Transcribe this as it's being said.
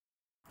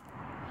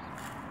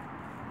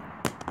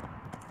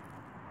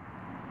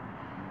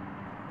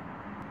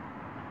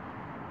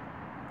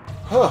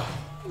Huh.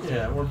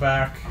 Yeah, we're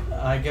back.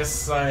 I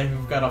guess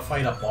I've got to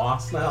fight a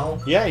boss now.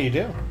 Yeah, you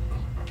do.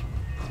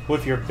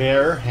 With your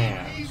bare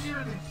hands.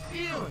 Easier than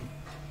stealing.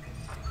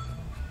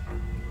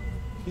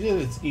 You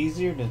said it's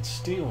easier than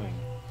stealing.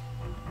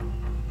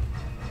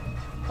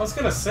 I was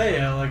gonna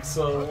say, like,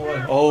 so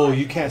what? Oh,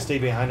 you can't stay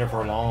behind her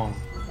for long.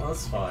 Well,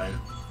 that's fine.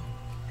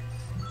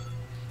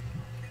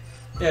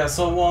 Yeah,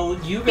 so while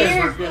you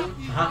guys were getting...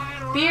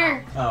 Huh?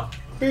 Beer. Oh.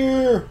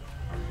 Beer.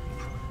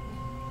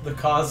 The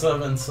cause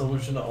of and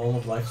solution to all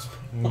of life's...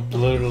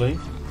 Literally.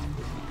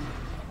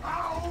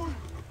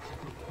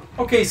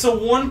 Okay,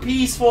 so one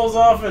piece falls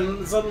off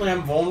and suddenly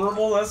I'm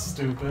vulnerable? That's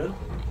stupid.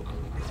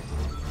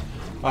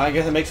 Well, I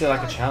guess it makes it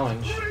like a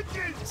challenge.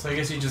 So I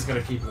guess you just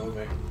gotta keep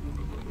moving.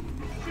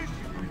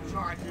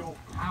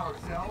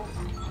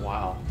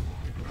 Wow.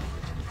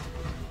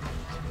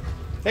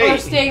 Hey! Or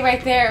stay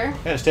right there.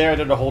 Yeah, stay right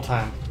there the whole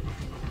time.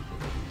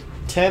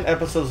 10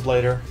 episodes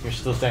later, you're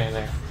still staying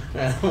there.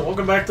 Yeah,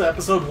 welcome back to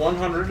episode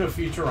 100 of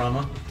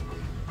Futurama.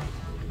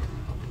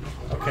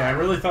 Okay, I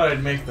really thought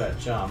I'd make that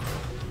jump.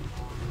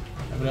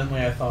 Evidently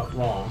I thought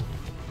wrong.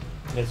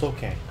 It's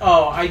okay.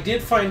 Oh, I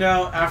did find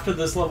out after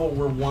this level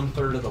we're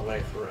 1/3 of the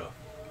way through.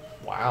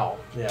 Wow.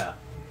 Yeah.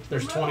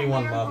 There's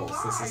 21 levels.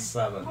 This is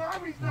 7.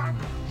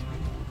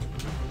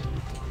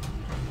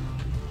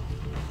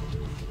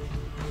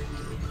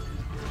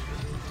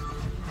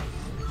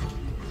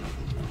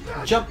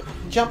 Jump!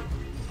 Jump!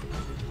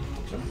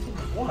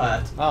 What?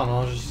 I don't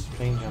know, just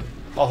plain jump.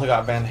 Also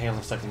got Van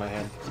Halen stuck in my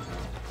head.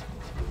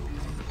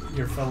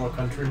 Your fellow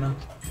countrymen?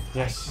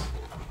 Yes.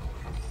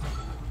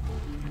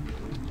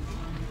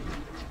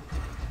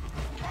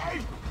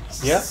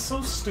 Yep.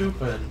 So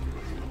stupid.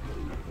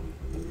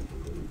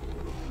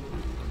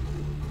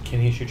 Can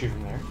he shoot you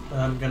from there?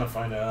 I'm gonna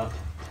find out.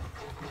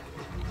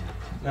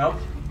 Nope.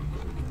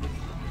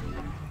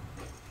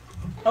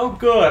 Oh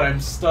good, I'm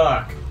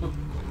stuck.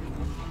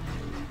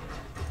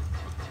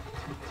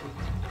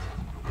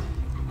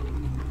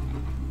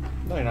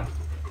 No, you're not.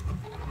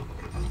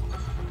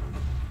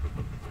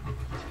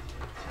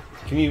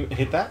 Can you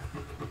hit that?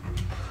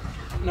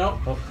 Nope.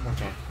 Oh,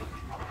 okay.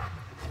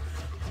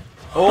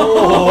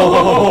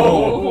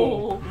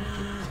 Oh!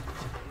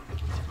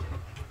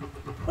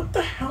 What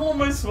the hell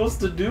am I supposed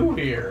to do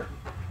here?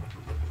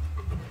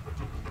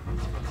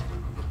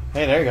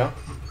 Hey, there you go.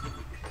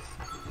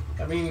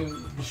 I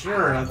mean,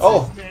 sure. That's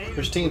Oh,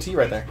 there's TNT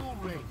right there.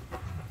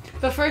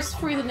 But first,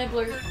 free the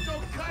nibbler.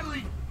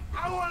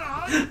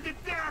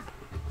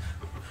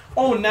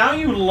 Oh, now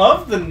you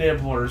love the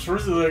nibblers.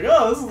 First you're like,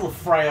 oh, this will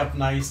fry up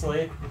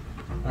nicely.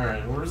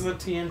 Alright, where's the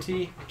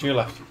TNT? To your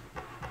left.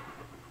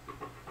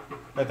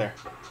 Right there.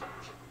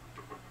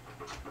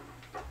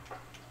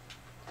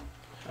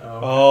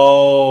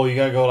 Oh, you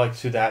gotta go like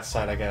to that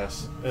side, I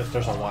guess. If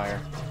there's a wire.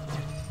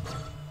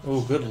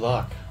 Ooh, good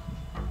luck.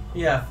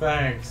 Yeah,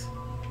 thanks.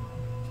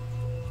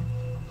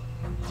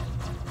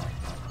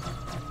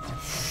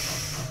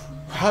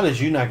 How did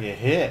you not get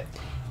hit?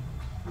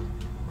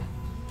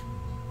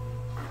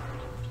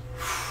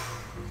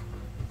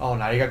 Oh,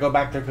 now you gotta go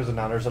back there because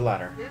now there's a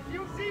ladder. If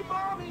you see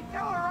mommy,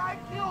 tell her I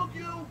killed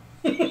you.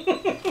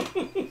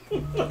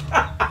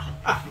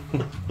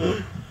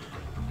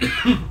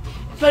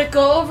 But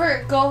go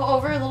over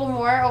a little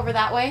more over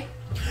that way.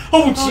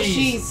 Oh, Oh,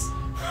 jeez! jeez.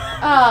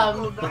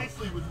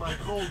 Nicely with my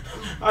cold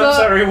tooth. I'm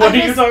sorry, what are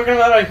you talking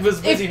about? I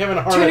was busy having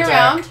a heart turn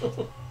attack.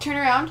 Turn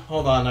around.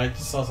 Hold on, I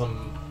just saw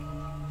some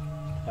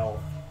health.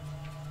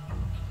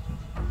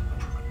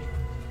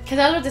 Because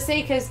I was about to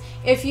say, because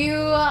if you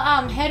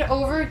head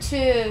over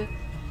to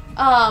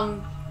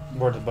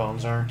Where the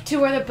bones are.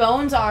 where the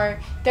bones are,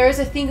 there's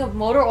a thing of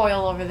motor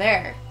oil over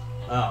there.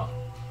 Oh.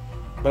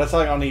 But it's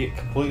like on the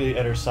completely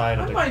other side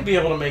of I the... might be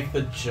able to make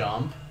the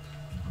jump.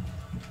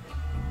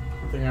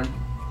 I think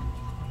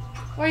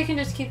Or you can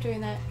just keep doing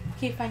that.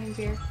 Keep finding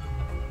beer.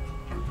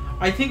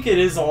 I think it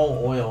is all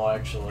oil,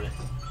 actually.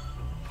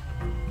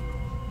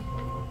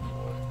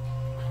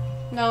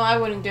 No, I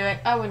wouldn't do it.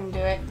 I wouldn't do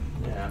it.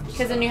 Yeah.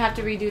 Because then you have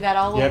to redo that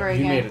all over Yep, again.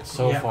 you made it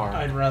so Yep, far.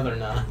 I'd rather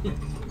not.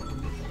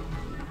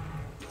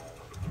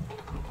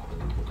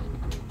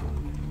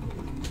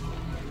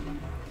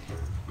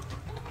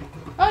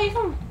 Oh, you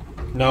can...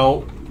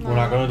 No, we're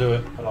not gonna do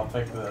it. But I'll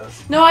take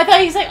this. No, I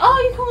thought he was like, oh,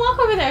 you can walk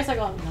over there. It's like,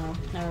 oh, no,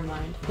 never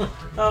mind.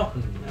 Oh, no.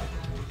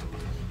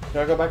 You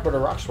gotta go back where the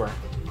rocks were.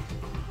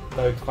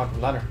 So you can climb the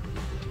ladder.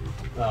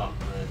 Oh, right.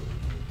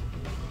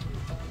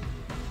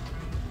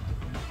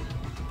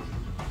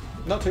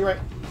 No, to your right.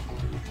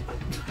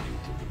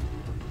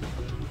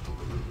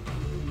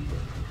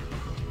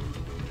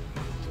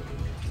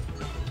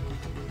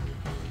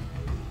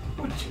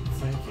 Would you?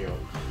 Thank you.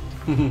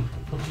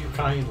 Would you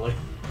kindly?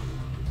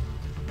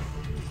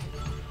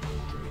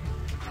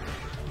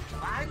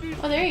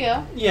 Oh, there you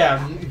go.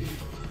 Yeah,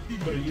 you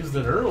could have used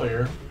it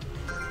earlier.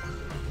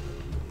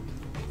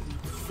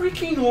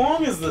 Freaking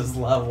long is this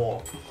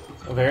level?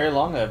 Very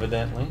long,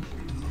 evidently.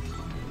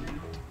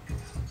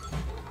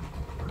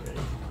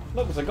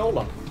 Look, it's a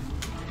golem.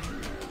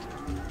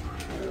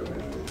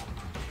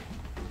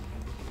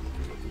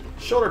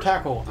 Shoulder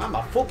tackle. I'm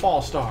a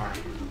football star.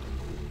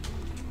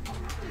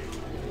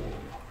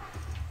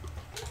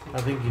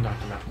 I think you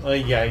knocked him out. Oh,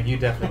 yeah, you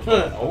definitely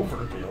killed him.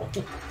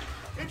 Overkill.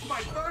 It's my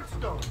third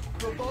stone,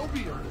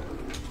 Probobia.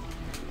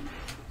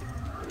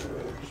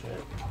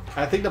 Shit.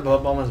 I think the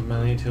blood bomb is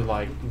mainly to,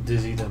 like,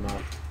 dizzy them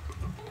up.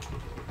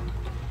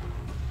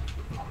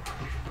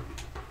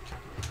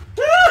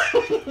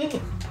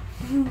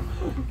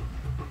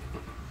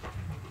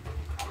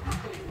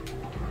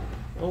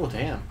 Oh,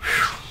 damn.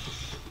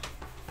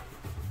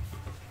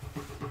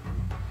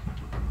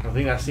 I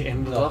think that's the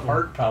end of the The level.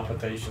 heart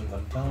palpitations,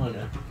 I'm telling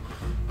you.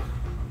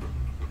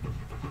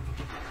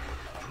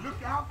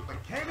 Look out,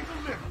 mechanical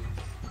lift.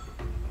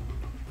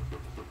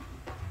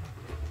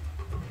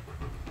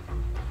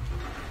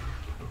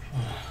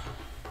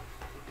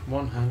 —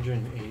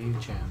 180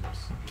 gems.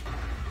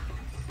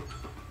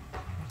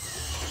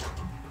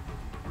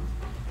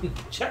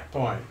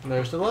 Checkpoint.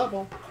 There's the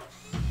level.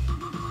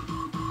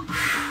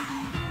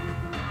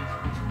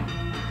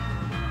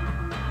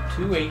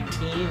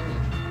 $2.18.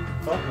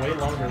 Felt way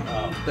longer.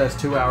 Oh. That's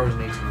 2 hours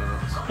and 18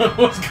 minutes. I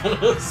was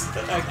gonna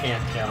say, I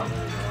can't count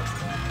anymore.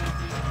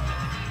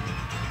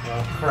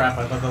 Oh crap,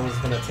 I thought that was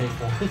gonna take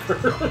longer.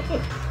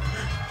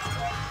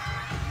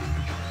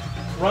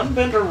 Run,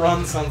 Bender,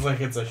 Run sounds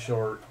like it's a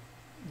short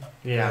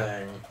Yeah.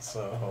 thing,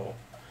 so...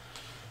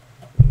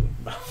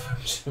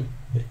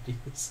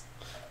 Videos.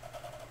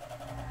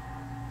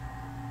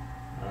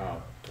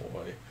 Oh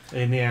boy.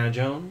 Indiana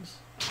Jones.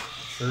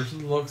 Sure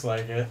looks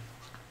like it.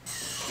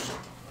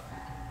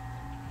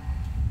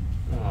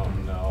 Oh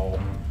no.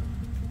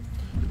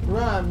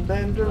 Run,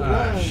 Bender,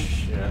 Ah, run.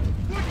 shit.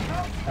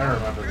 I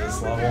remember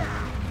this level.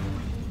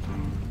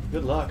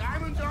 Good luck.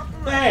 Diamonds are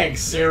forever.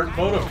 Thanks, your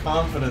vote of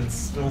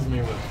confidence fills me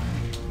with...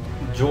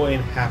 Joy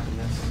and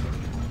happiness.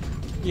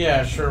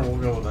 Yeah, sure, we'll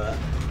go with that.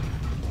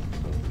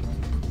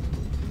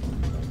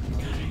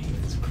 God, I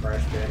hate this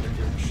Crash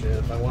Bandicoot shit.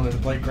 If I wanted to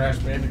play Crash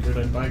Bandicoot,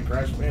 I'd buy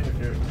Crash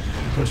Bandicoot.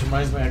 Which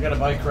reminds me, I gotta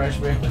buy Crash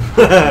Bandicoot.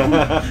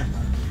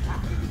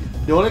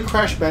 The only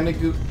Crash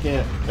Bandicoot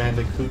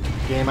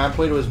game I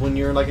played was when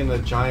you're like in a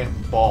giant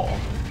ball.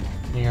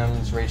 And you're on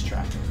this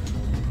racetrack.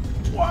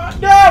 What?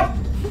 No!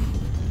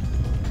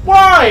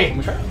 Why? Let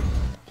me try it.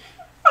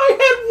 I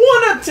had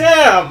one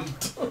attempt!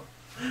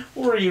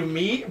 Were you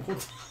me?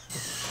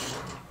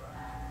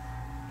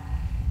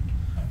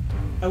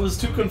 I was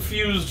too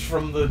confused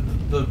from the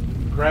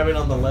grabbing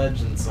on the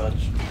ledge and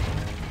such.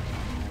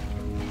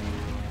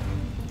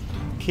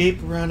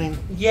 Keep running.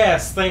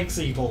 Yes, thanks,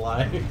 Evil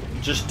Eye.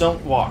 Just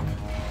don't walk.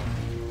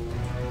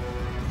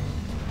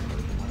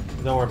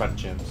 Don't worry about the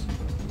gems.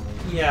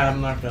 Yeah,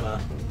 I'm not gonna.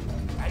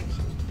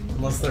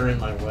 Unless they're in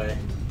my way.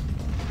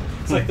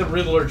 It's like the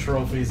Riddler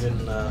trophies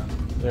in the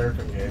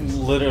Arkham games.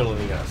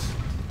 Literally, yes.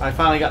 I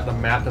finally got the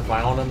map to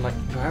find on them. Like,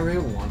 do I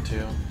really want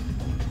to?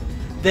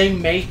 They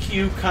make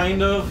you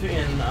kind of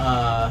in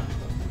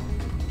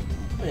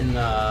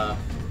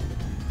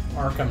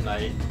Arkham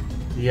Knight.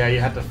 Yeah, you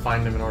have to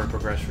find them in order to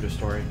progress through the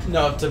story.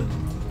 No, to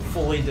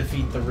fully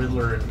defeat the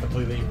Riddler and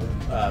completely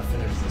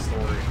finish the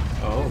story.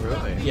 Oh,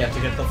 really? Yeah, to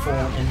get the full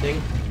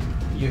ending,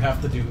 you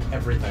have to do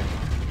everything.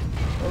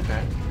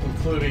 Okay.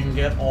 Including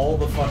get all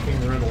the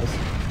fucking riddles.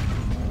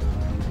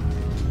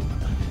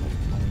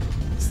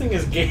 This thing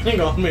is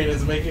gaining on me and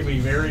is making me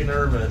very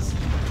nervous.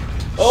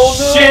 Oh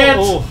no! Shit!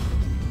 Oh.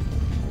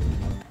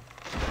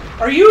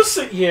 Are you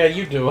yeah,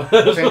 you do it.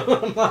 Okay.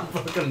 I'm not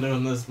fucking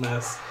doing this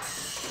mess.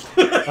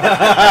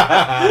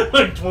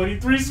 Like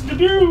 23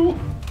 Skidoo!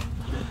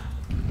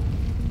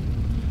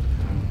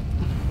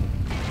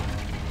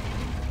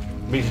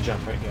 Me to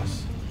jump, right?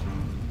 Yes.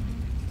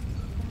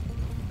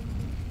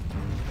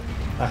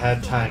 I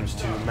had times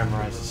to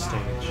memorize the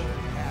stage.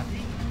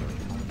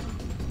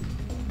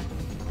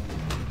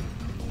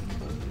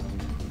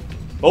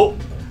 Oh!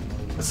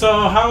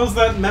 So, how's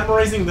that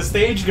memorizing the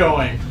stage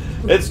going?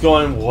 It's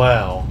going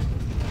well.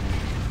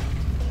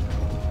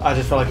 I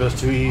just felt like it was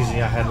too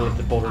easy. I had to let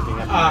the boulder thing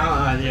up.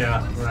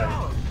 Yeah,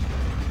 right.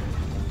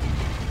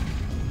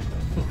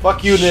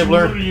 Fuck you,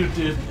 Nibbler. Sure you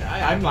did.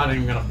 I'm not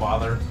even gonna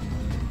bother.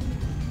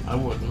 I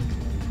wouldn't.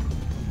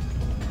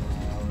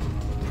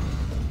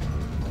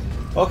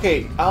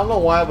 Okay, I don't know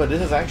why, but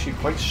this is actually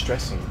quite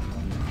stressing.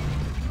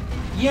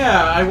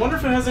 Yeah, I wonder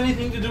if it has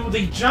anything to do with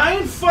a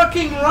giant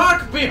fucking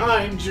rock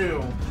behind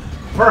you.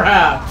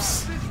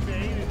 Perhaps. This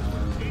vein is a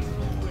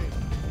tasteful way.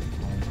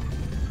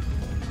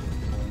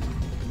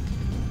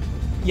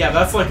 Yeah,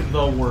 that's like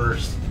the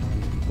worst.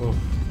 Oh.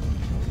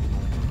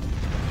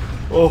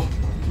 Oh.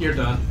 You're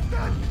done.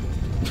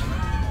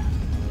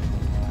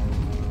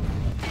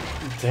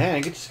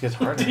 Dang, it just gets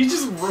harder. Did he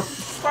just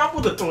stop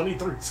with a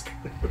 23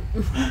 Skidoo?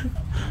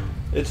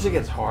 It just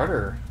gets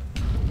harder.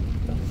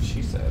 That's what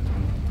she said.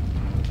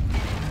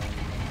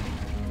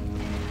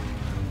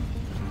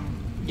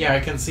 Yeah,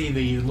 I can see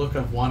the look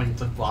of wanting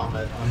to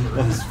vomit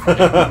under his face.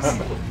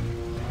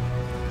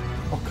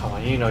 Oh, come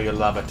on, you know you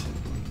love it.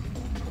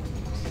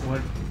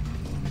 What?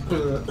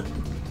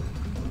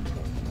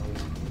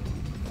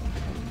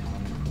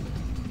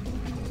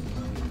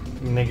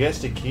 And I guess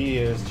the key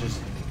is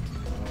just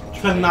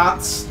To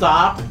not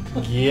stop?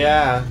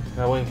 Yeah,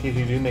 that way in case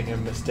you do make a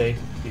mistake,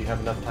 you have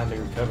enough time to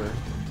recover.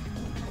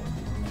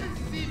 This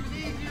is even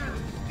easier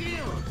to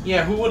steal.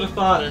 Yeah, who would have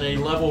thought in a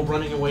level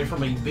running away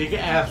from a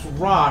big-ass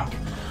rock,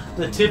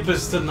 the tip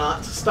is to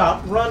not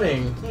stop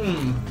running?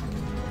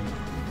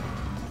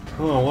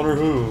 Oh, I wonder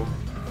who.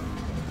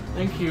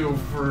 Thank you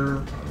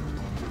for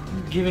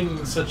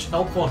giving such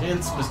helpful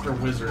hints, Mr.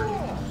 Wizard.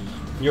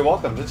 You're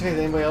welcome. Just in case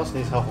anybody else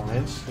needs helpful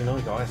hints, you know,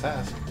 you can always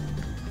ask.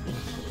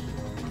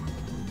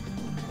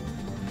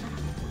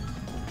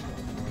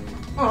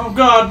 Oh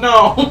god,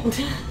 no!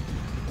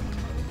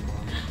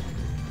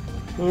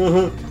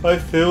 I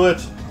feel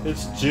it.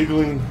 It's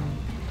jiggling.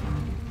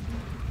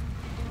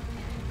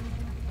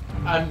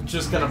 I'm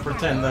just gonna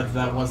pretend that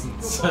that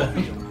wasn't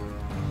said.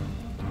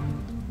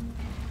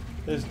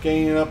 It's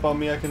gaining up on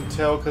me, I can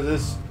tell, because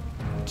it's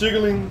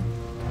jiggling.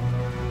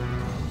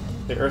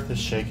 The earth is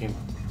shaking.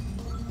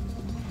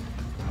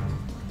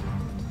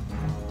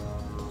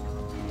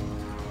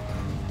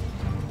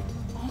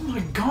 Oh my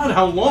god,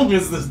 how long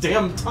is this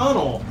damn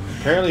tunnel?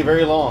 Apparently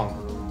very long.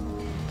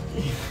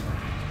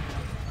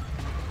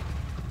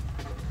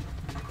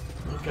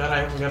 Oh god, I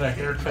haven't got a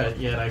haircut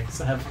yet. I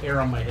have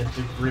hair on my head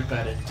to grip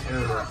at in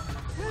terror.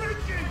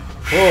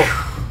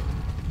 Oh.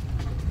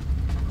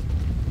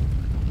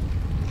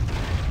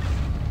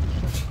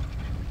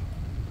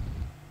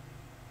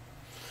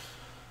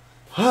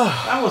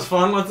 That was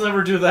fun. Let's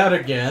never do that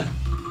again.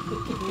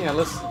 Yeah,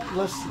 let's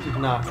not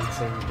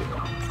say we do it.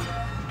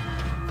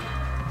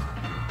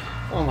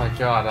 Oh my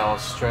god, that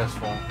was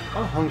stressful.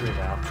 I'm hungry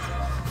now.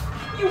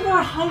 You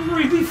were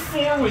hungry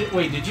before we...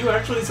 Wait, did you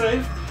actually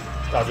save?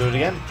 I'll do it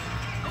again.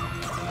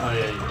 Oh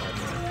yeah, you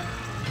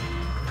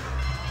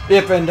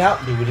did. If in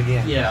doubt, do it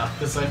again. Yeah,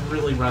 because I'd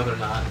really rather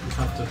not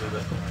have to do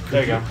that.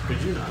 There you go.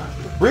 Could you not?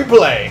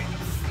 Replay!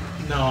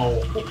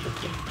 No.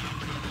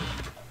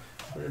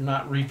 We're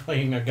not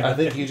replaying a guy. I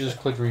think you just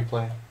clicked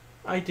replay.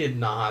 I did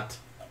not.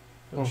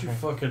 Don't you Okay.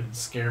 fucking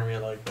scare me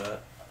like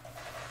that.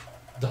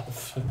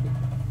 Dolphin.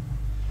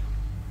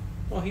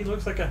 Well, he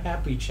looks like a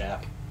happy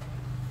chap.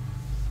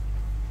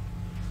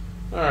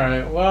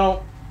 Alright,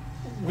 well,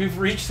 we've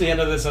reached the end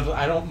of this.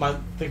 I don't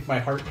think my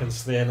heart can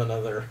stand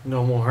another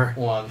No more.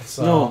 one.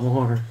 So No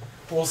more.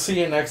 we'll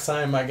see you next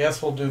time. I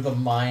guess we'll do the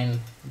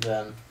mine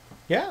then.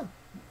 Yeah.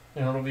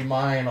 And it'll be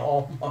mine,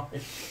 all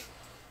mine.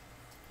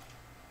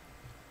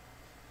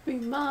 Be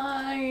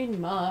mine,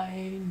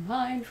 mine,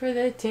 mine for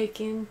the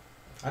taking.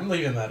 I'm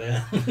leaving that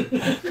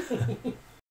in.